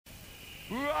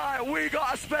Right, we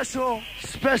got a special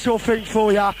thing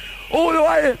for ya. All the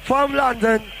way from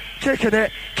London, kicking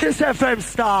it, Kiss FM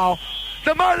style.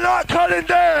 The man like Colin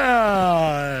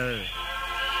there.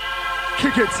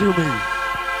 Kick it to me.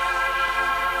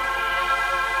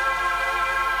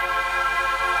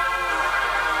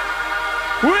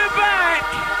 We're back.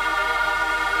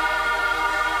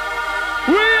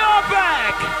 We are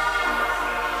back.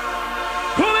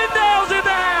 Colin Dale's in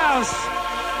the house.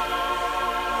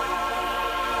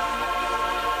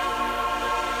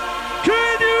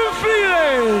 Can you feel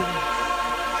it?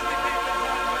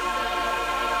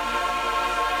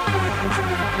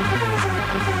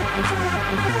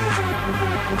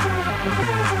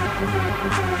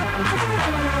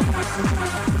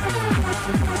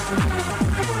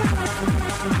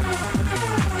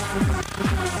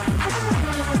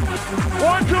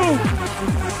 One, two.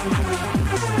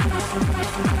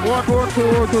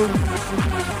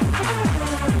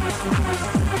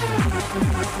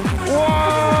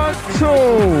 One, two.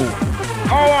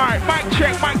 All right, mic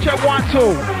check, 1,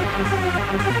 2.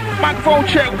 Microphone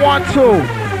check, 1, 2.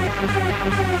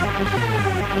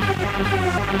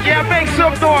 Yeah, make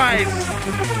some noise.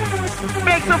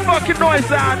 Make some fucking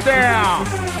noise out there.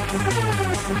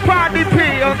 Party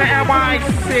P on the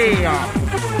MIC.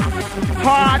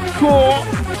 Hardcore.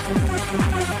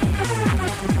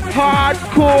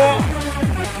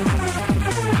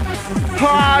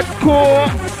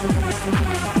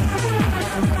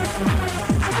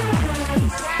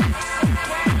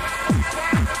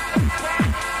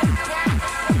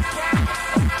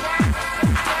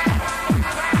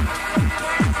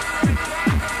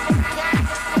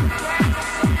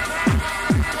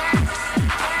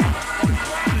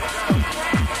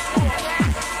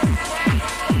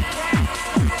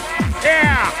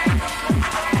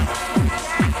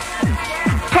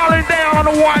 On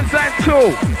the 1s and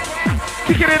 2.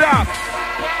 Kicking it up.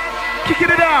 Ripping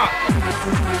it up.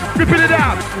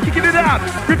 Kicking it up.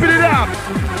 Ripping it up.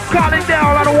 Calling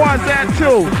down on the 1s and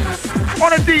 2s. On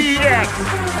the DEX.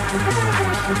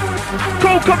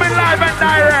 Go coming live and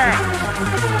direct.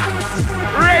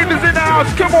 Ravens in the house.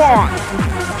 Come on.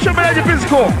 Show me that you're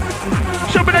physical.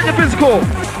 Show me that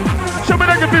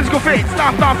you're physical feet.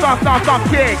 Stop.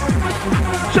 Kick.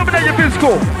 Show me that you're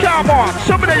physical. Come on.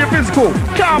 Show me that you're physical.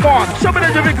 Come on. Show me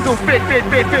that you're physical. Fit.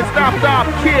 Stop.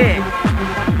 Kick.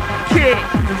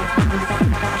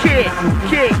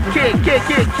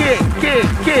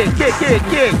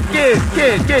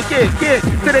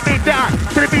 To the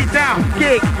beat down.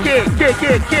 Kick.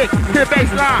 To the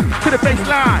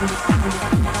baseline.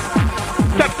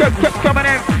 Kept coming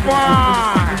in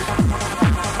fine.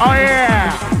 Oh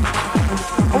yeah.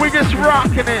 And we just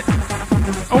rocking it.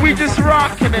 And we just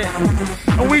rocking it.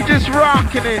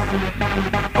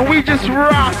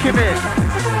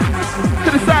 To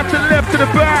the side, to the left, to the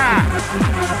back.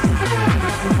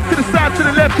 To the side, to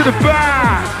the left, to the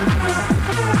back.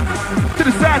 To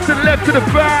the side, to the left, to the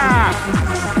back.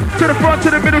 To the front, to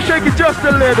the middle, shake it just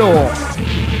a little.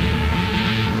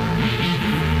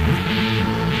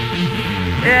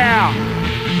 Yeah.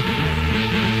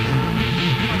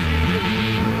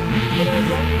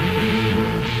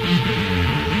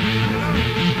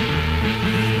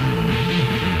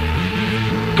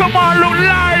 Come on, look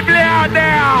lively out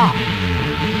there.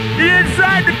 The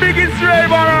inside the biggest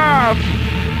rave on earth.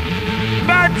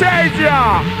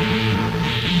 Fantazia.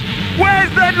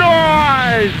 Where's the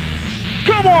noise?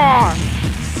 Come on.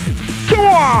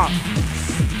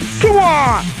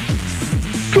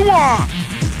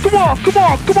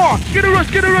 Get a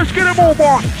rush, get a move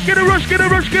on. Get a rush, get a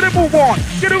move on.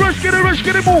 Get a rush, get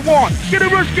a move on. Get a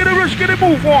rush, get a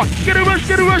move on. Get a rush,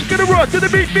 get a run. To the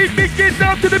beat, get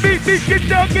down to the beat, get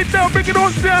down, bring it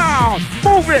on down.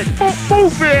 Move it. Come on,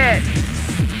 move it.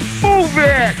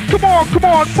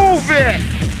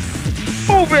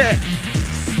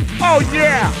 Oh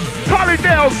yeah. Colin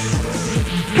Dale.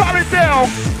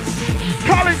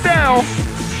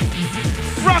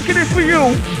 Rocking it for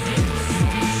you.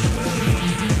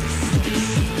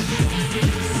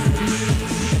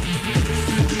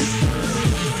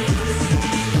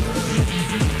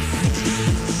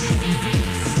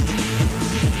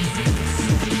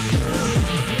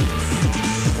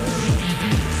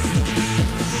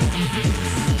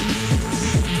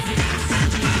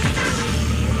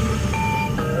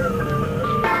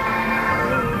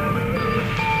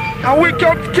 And we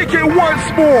come to kick it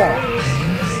once more.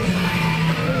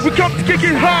 We come to kick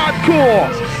it hardcore.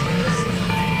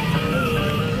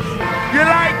 You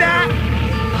like that?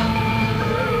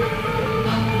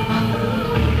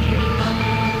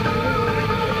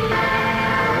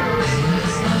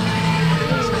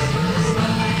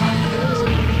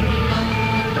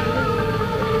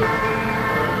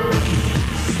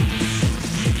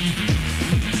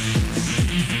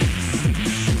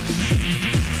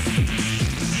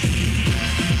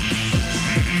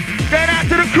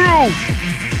 move.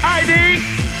 ID.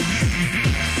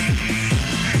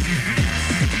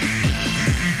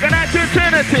 Going out to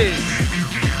eternity.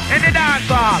 In the dance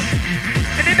hall.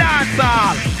 In the dance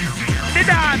hall. In the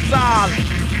dance hall.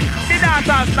 In the dance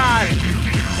hall style.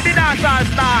 In the dance hall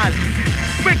style.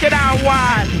 Wicked and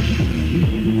wild.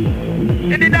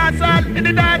 In the dance hall. In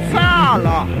the dance hall.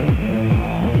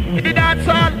 In the dance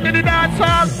hall. In the dance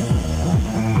hall.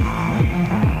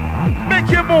 Make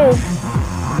your move.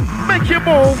 Make your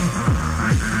move.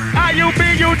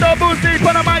 IUBU double Z.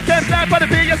 Put on my chest line for the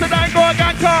B. Yes, and I go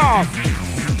again. Come.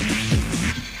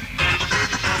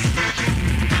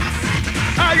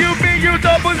 IUBU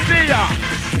double Z.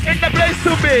 In the place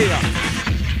to be.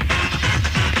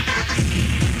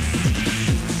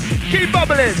 Keep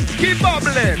bubbling. Keep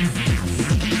bubbling.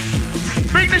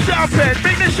 Bring the champagne.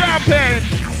 Bring the champagne.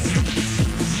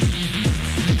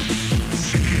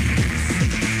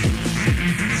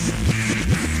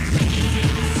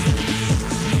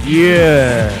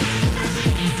 Yeah.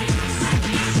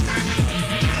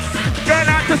 Going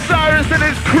out to Cyrus and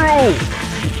his crew.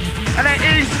 And the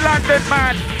East London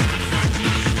man.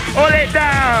 Hold it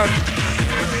down.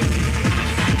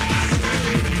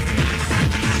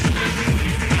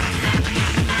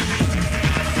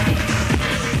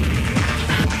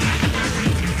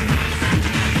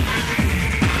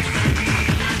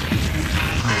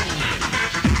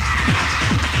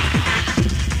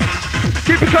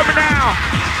 Keep it coming now.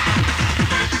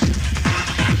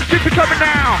 Keep it coming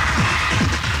now.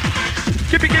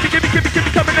 Keep it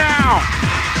coming now.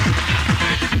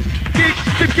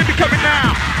 Keep it coming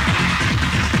now.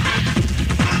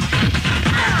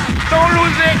 Don't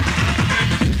lose it.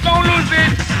 Don't lose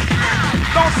it.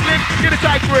 Don't slip, get a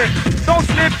tight grip. Don't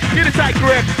slip, get a tight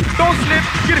grip. Don't slip,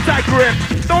 get a tight grip.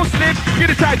 Don't slip, get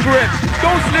a tight grip.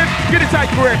 Don't slip, get a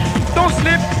tight grip. Don't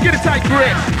slip, get a tight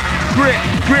grip. Grip,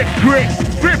 grip, grip.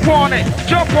 Grip on it.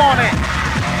 Jump on it.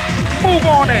 Move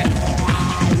on it.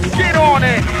 Get on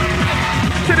it.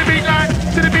 To the beat line,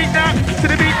 to the beat now, to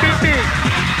the beat, beat, beat.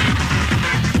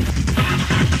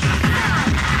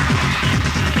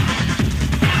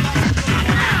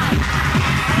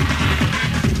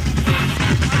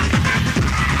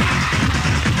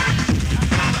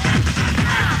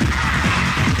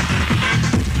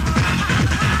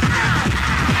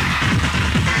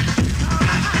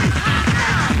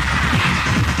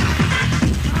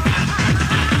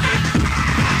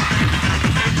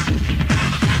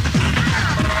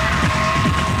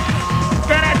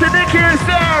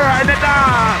 Sarah in the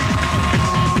dance.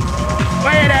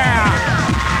 Way down.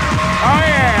 Oh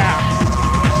yeah.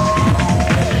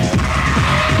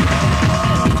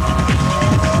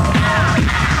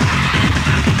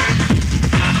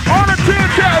 On the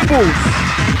turntables.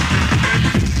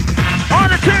 On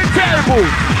the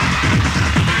turntables.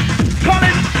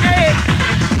 Colin, hey.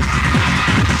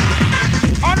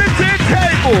 On the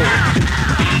turntable.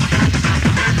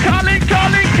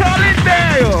 Colin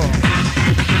Dale.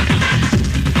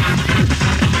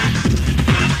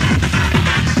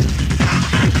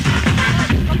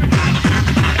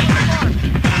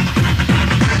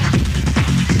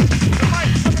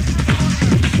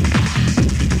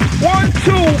 One,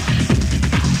 two.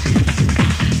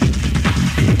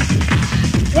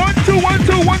 On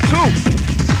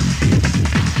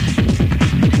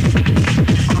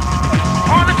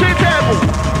the turntable.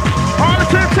 On the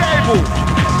turntable.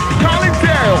 Colin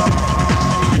Dale.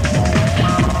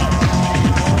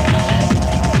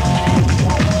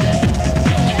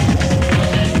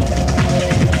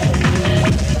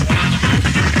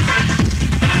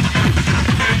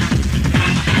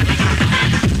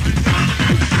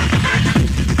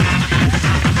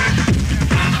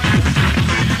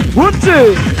 One,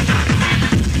 two.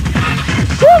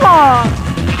 Come on.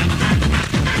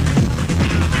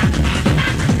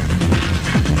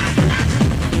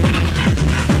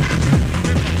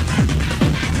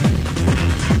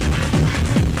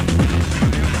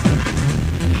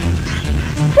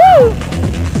 Woo.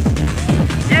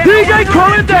 Yeah, DJ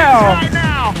Colin down. Right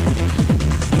now.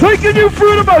 Taking you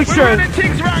through the motion. We're running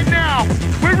things right now.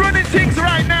 We're running things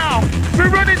right now. We're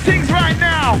running things right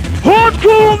now.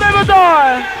 Hardcore will never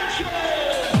die.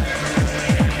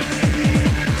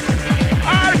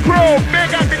 Crow,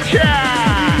 big up the chat.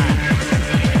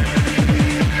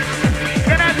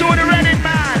 Can I do the Reddit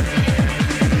man?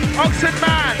 Oxen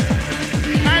man.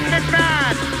 Andon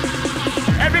man.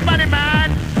 Everybody man.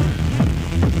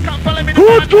 Come follow me.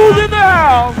 Hardcore's in the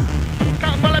house.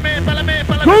 Come follow me.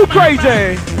 Go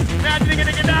crazy.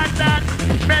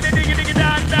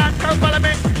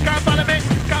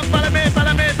 Come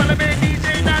follow me. DJ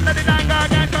Dan, the dango,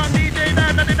 come DJ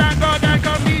Dan, the dango,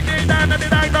 come DJ Dan, the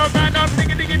dango,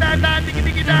 diggy diggy dan, diggy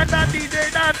diggy. DJ Dan, DJ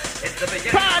Dan.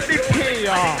 Party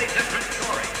player.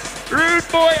 Rude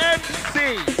Boy MC.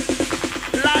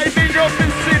 Live in your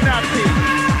vicinity.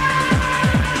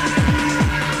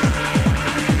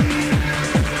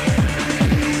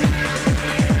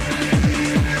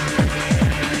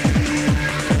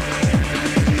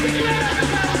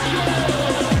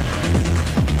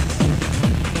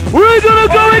 We're gonna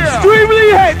go extremely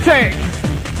hectic!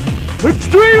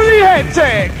 Extremely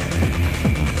hectic!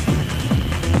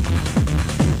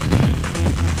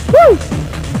 Woo!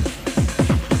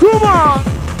 Come on!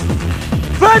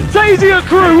 Fantazia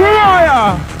crew, where are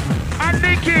ya? And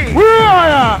Nikki! Where are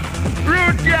ya?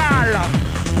 Rude Gal!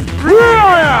 Where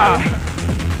are ya?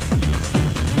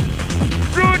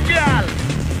 Rude Gal!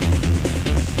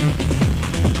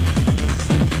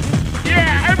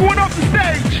 Yeah, everyone off the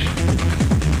stage!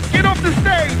 Get off the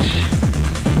stage!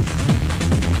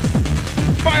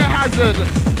 Fire hazard!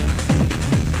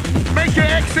 Make your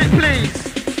exit, please!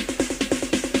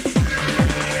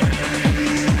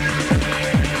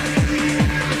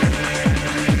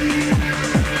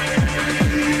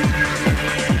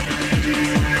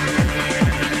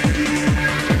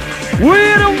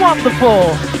 Weird and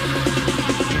wonderful!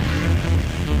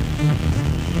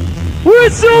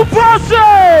 Whistle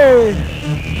Posse!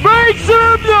 Make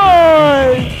some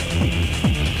noise!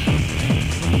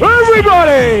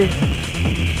 Everybody!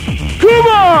 Come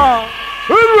on!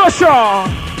 In Russia!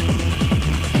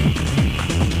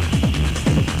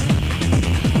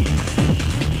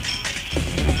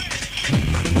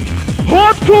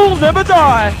 Hot cool never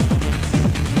die!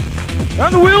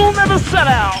 And we'll never set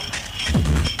out!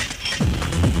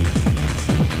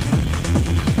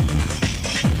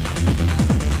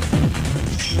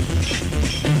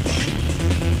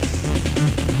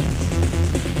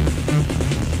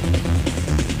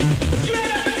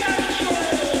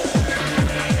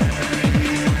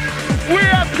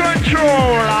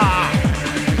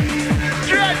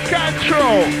 Dread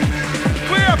control.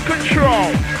 We have control.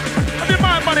 I be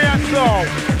my body and soul.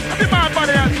 I be my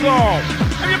body and soul.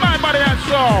 I be my body and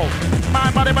soul. My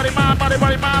body, body, my body,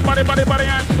 body, my body, body, body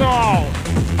and soul.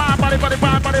 My body, body,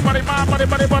 my body, body, my body,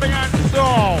 body, body and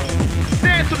soul.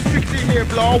 Dance to the speaker here,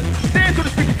 blow. Dance to the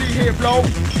speaker here, blow.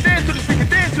 Dance to the speaker,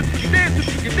 dance to the speaker, dance to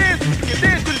the speaker, dance to the speaker,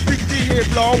 dance to the speaker here,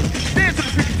 blow. Dance to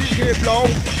the speaker here, blow.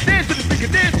 Dance to the speaker,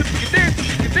 dance to the speaker, dance to the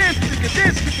speaker, dance to the speaker,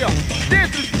 dance to the speaker,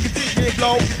 dance to the speaker here,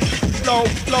 blow. Blow,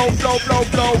 blow, blow, blow,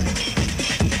 blow.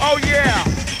 Oh yeah.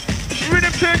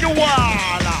 Rhythm turn your wall.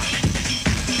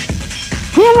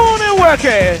 Come on and work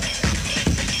it!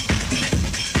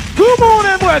 Come on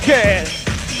and work it!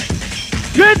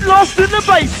 Get lost in the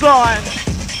baseline!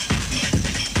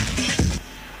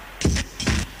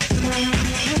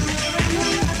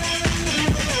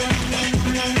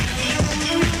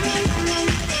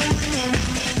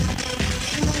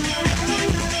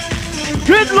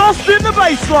 Get lost in the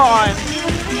baseline!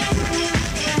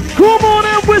 Come on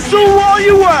and whistle while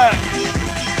you work!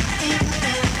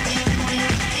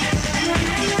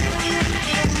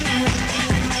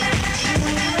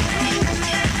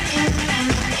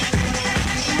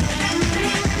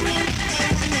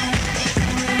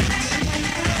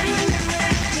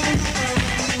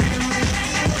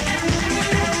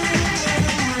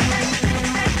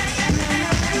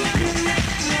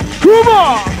 Come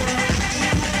on!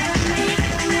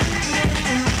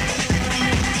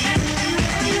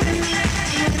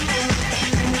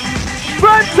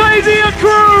 Fantazia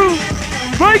crew,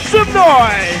 make some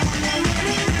noise!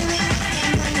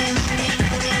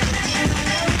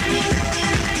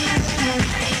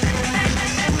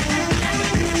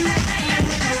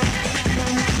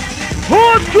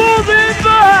 Hardcore's in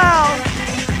the house!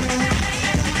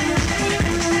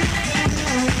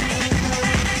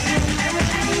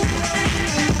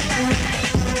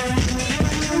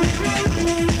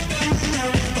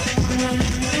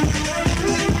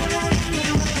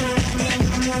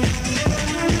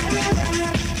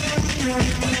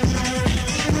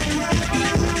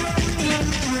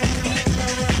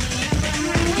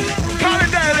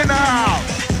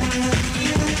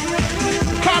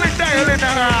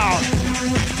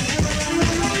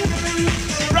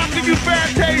 Rocking you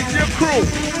Fantazia crew.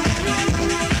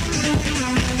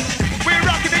 We're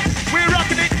rocking it, we're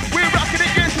rocking it, we're rocking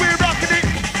it, yes, we're rocking it.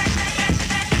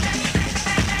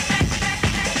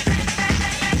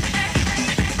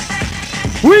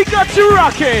 We got you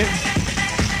rocking!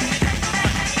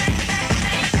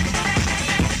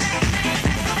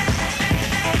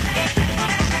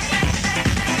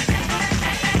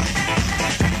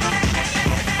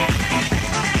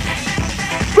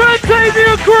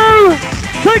 Fantazia crew,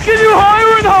 taking you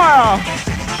higher and higher,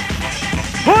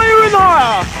 higher and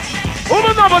higher, on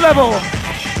another level.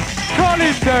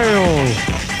 Colin Dale.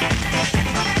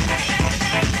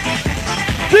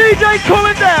 DJ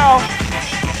Colin Dale.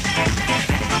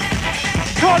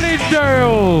 Colin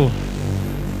Dale.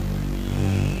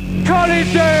 Colin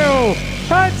Dale.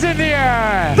 Hands in the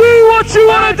air. Do what you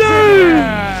want to do.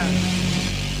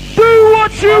 Do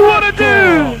what you want to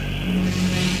do.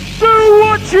 Do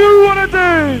what you want to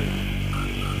do.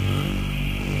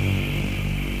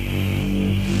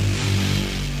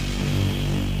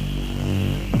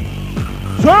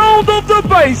 Sound of the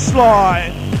bass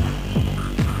line.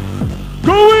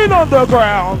 Going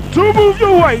underground to move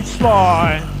your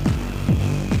waistline.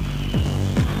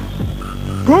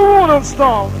 Go on and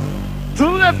stomp. To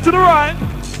the left, to the right.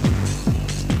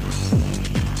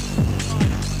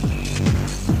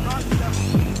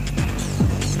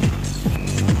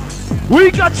 We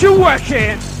got you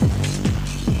working.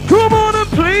 Come on and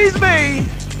please me.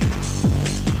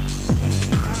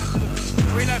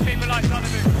 We know people like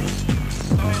Donovan.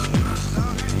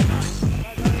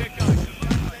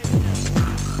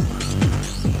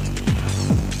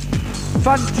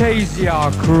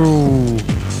 Fantazia crew.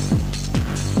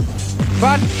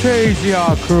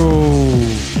 Fantazia crew.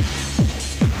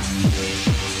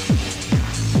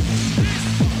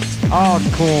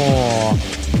 Hardcore.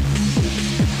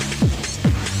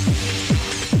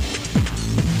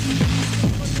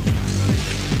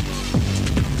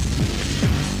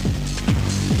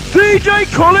 DJ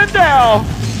Colin Dow,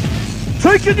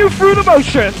 taking you through the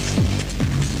motions.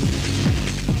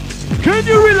 Can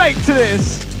you relate to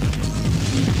this?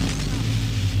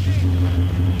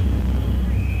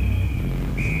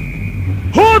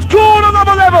 Hardcore on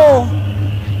another level.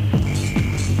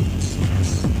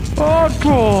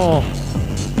 Hardcore.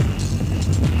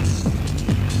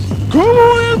 Come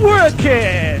on and work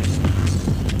it.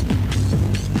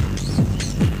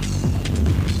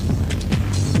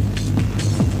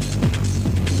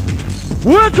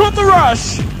 Work on the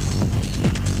rush.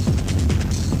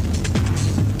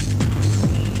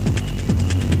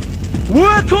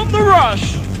 Work on the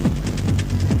rush.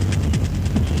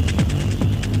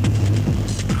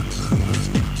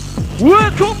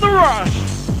 Work on the rush.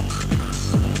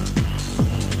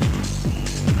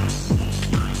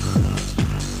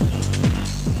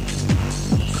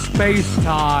 Space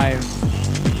time.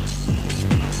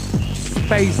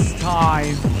 Space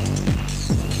time.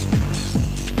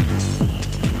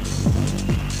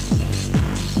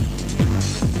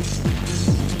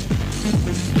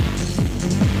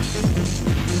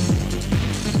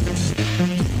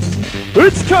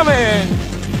 It's coming!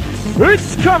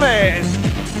 It's coming!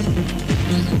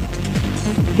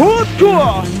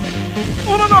 Hardcore!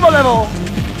 On another level!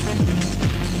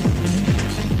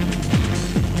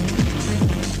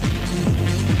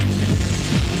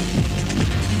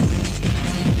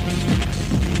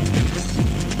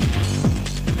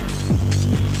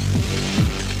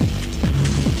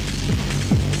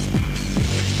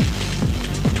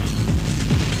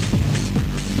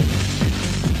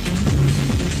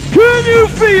 Can you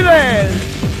feel it?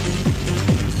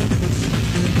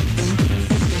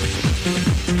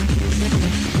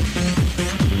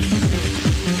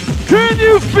 Can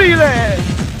you feel it?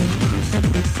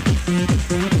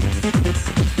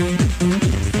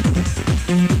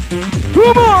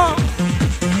 Come on!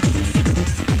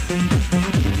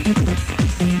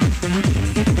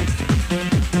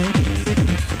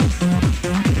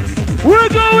 We're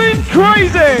going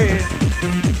crazy!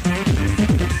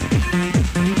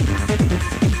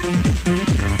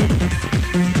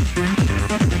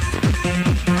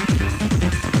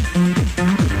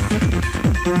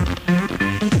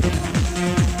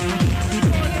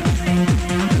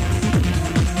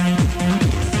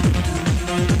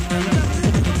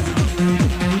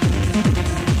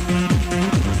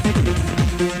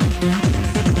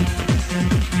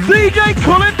 DJ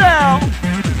Colin down.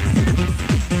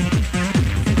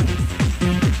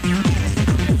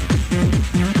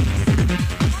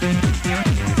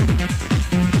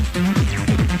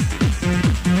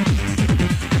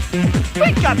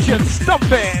 We got you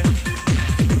stumping.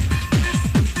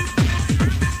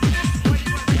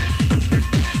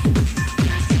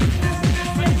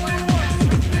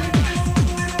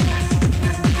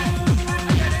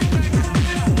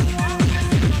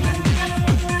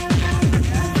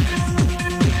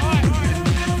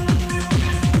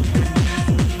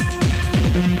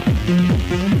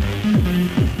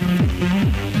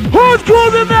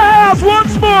 Hardcore in the house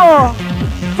once more.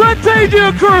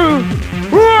 Fantazia crew.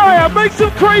 Right, make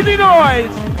some crazy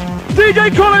noise.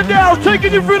 DJ Colin Dow's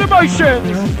taking you through the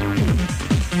motions.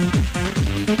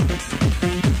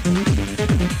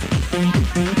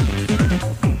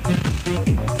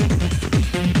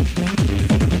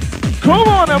 Come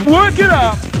on. on and work it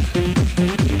up.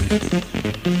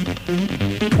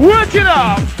 Work it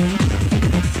up.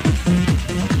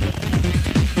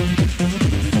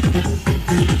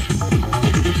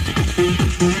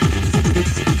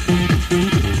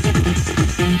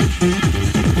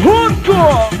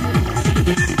 Hardcore.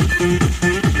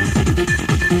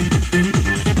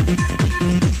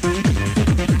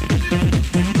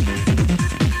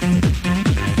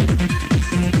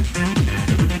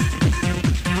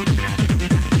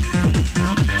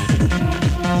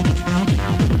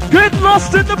 Get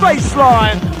lost in the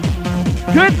baseline.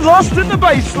 Get lost in the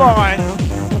baseline.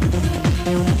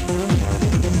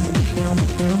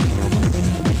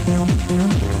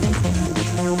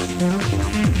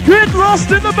 Get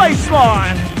lost in the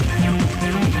baseline.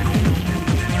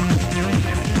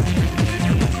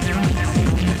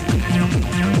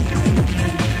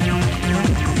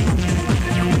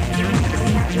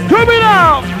 Coming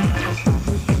out.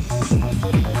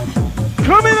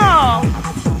 Coming out.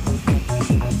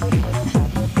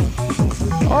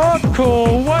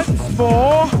 Hardcore once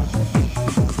more.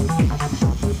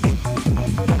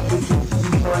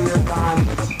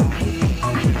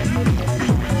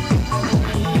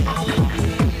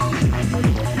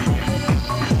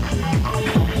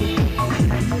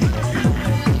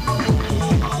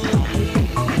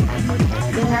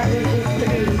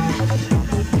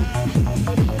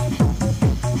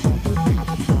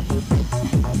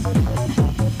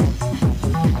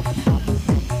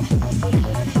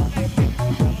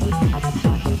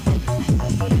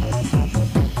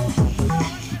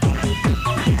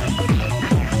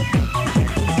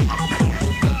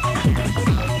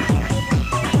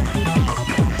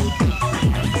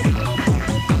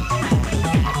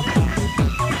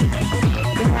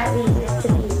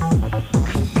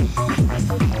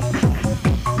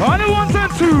 On the ones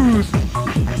and twos.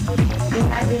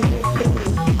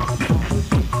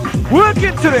 Work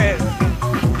into this.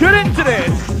 Get into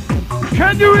this.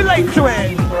 Can you relate to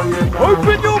it?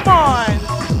 Open your mind.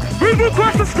 We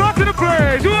request a slot in the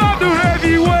place. You have the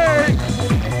heavyweight.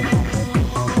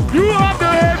 You have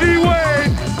the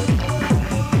heavyweight.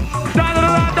 Dan dan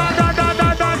dan dan dan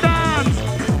dan dan dance.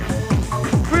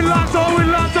 Relax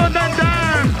on then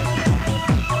dance.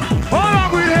 All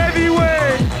up with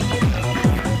heavyweight.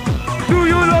 Do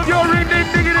you love your ring ding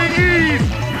ding ding ease?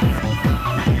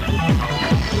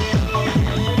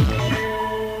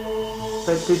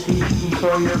 Let the beat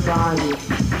control your body.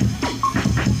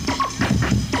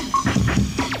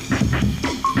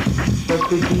 Let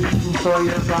the beat control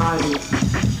your body.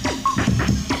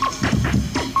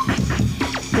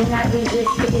 Do not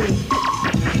resist the beat.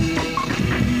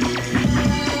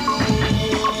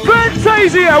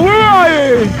 Fantazia, where are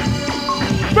you?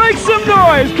 Make some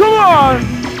noise, come on!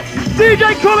 DJ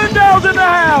Colin in the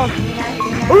house!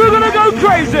 Are we gonna go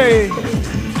crazy?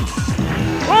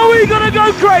 Are we gonna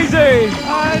go crazy?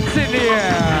 It's in the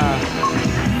air.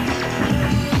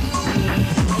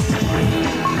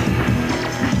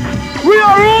 We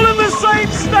are all in the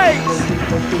same state!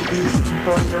 Let the beat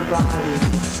control your body.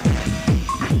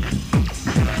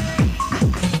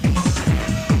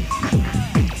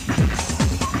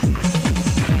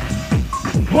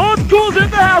 Hardcore's in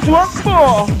the house once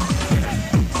more!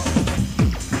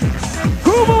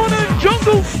 Come on and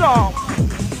jungle stomp!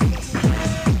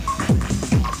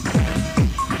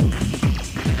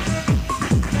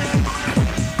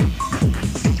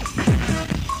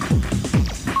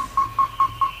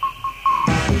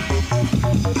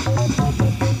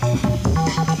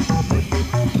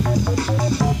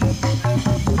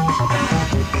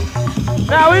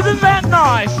 Now isn't that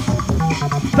nice?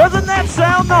 Doesn't that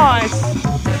sound nice?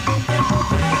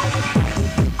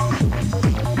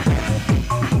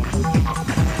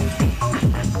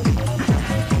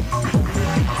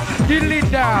 Diddly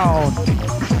down.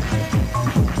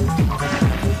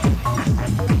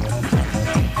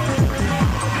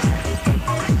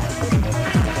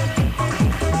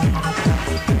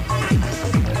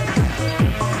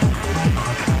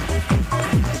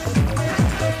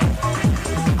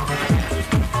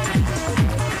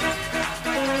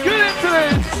 Get into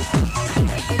this!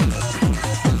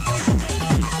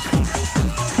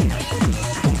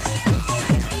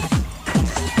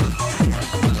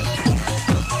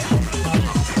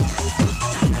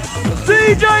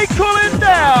 DJ Colin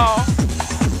down!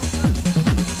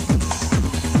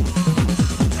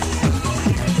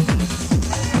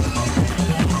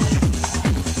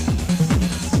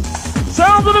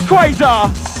 Sounds of the Quasar!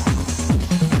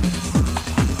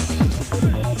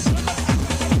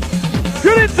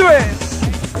 Get into it!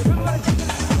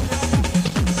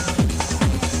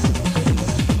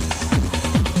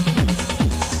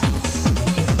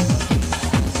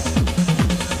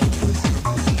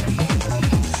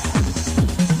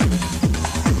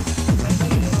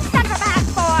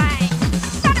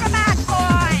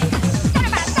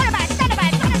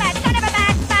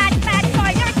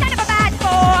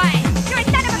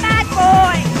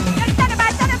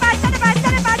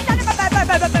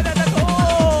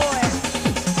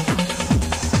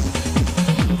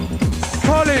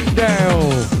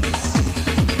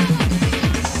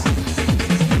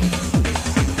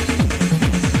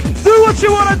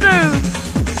 London.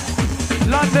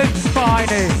 London's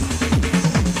finest.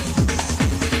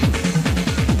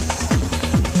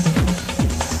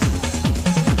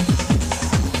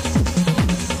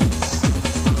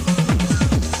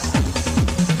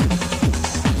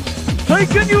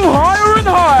 Taking you higher and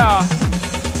higher.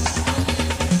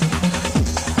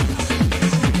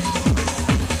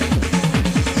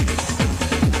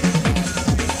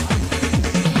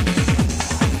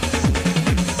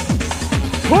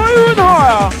 Higher and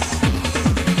higher.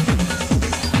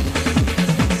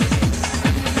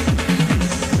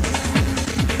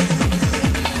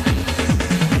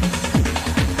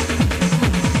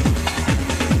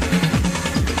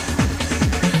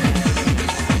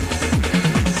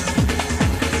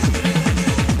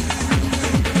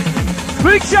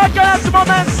 Big shout going out to my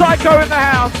man Psycho in the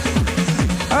house.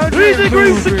 And Easy we're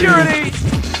Groove moving. Security.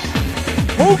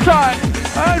 Hold tight.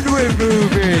 And we're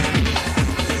moving.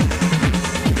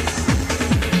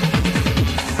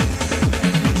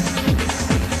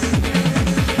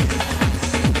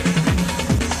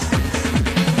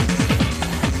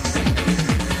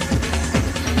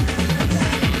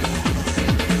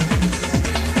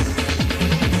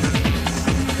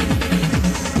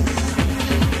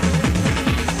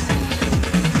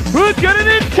 We're getting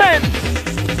intense.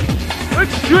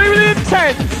 Extremely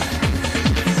intense.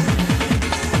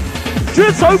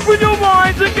 Just open your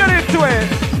minds and get into it.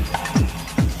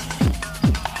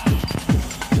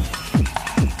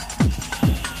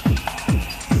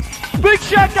 Big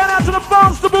shout going out to the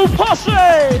Barnstable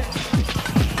Posse.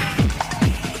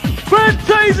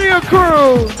 Fantazia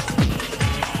crew.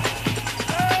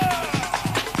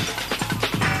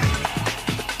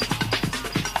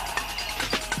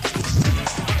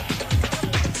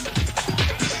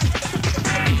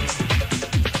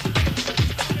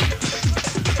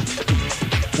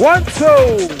 One,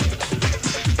 two.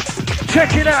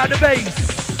 Checking out the bass.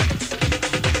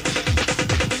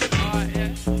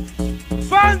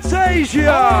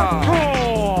 Fantasia.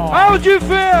 Hardcore. How'd you feel?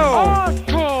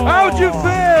 Hardcore. How'd you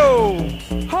feel?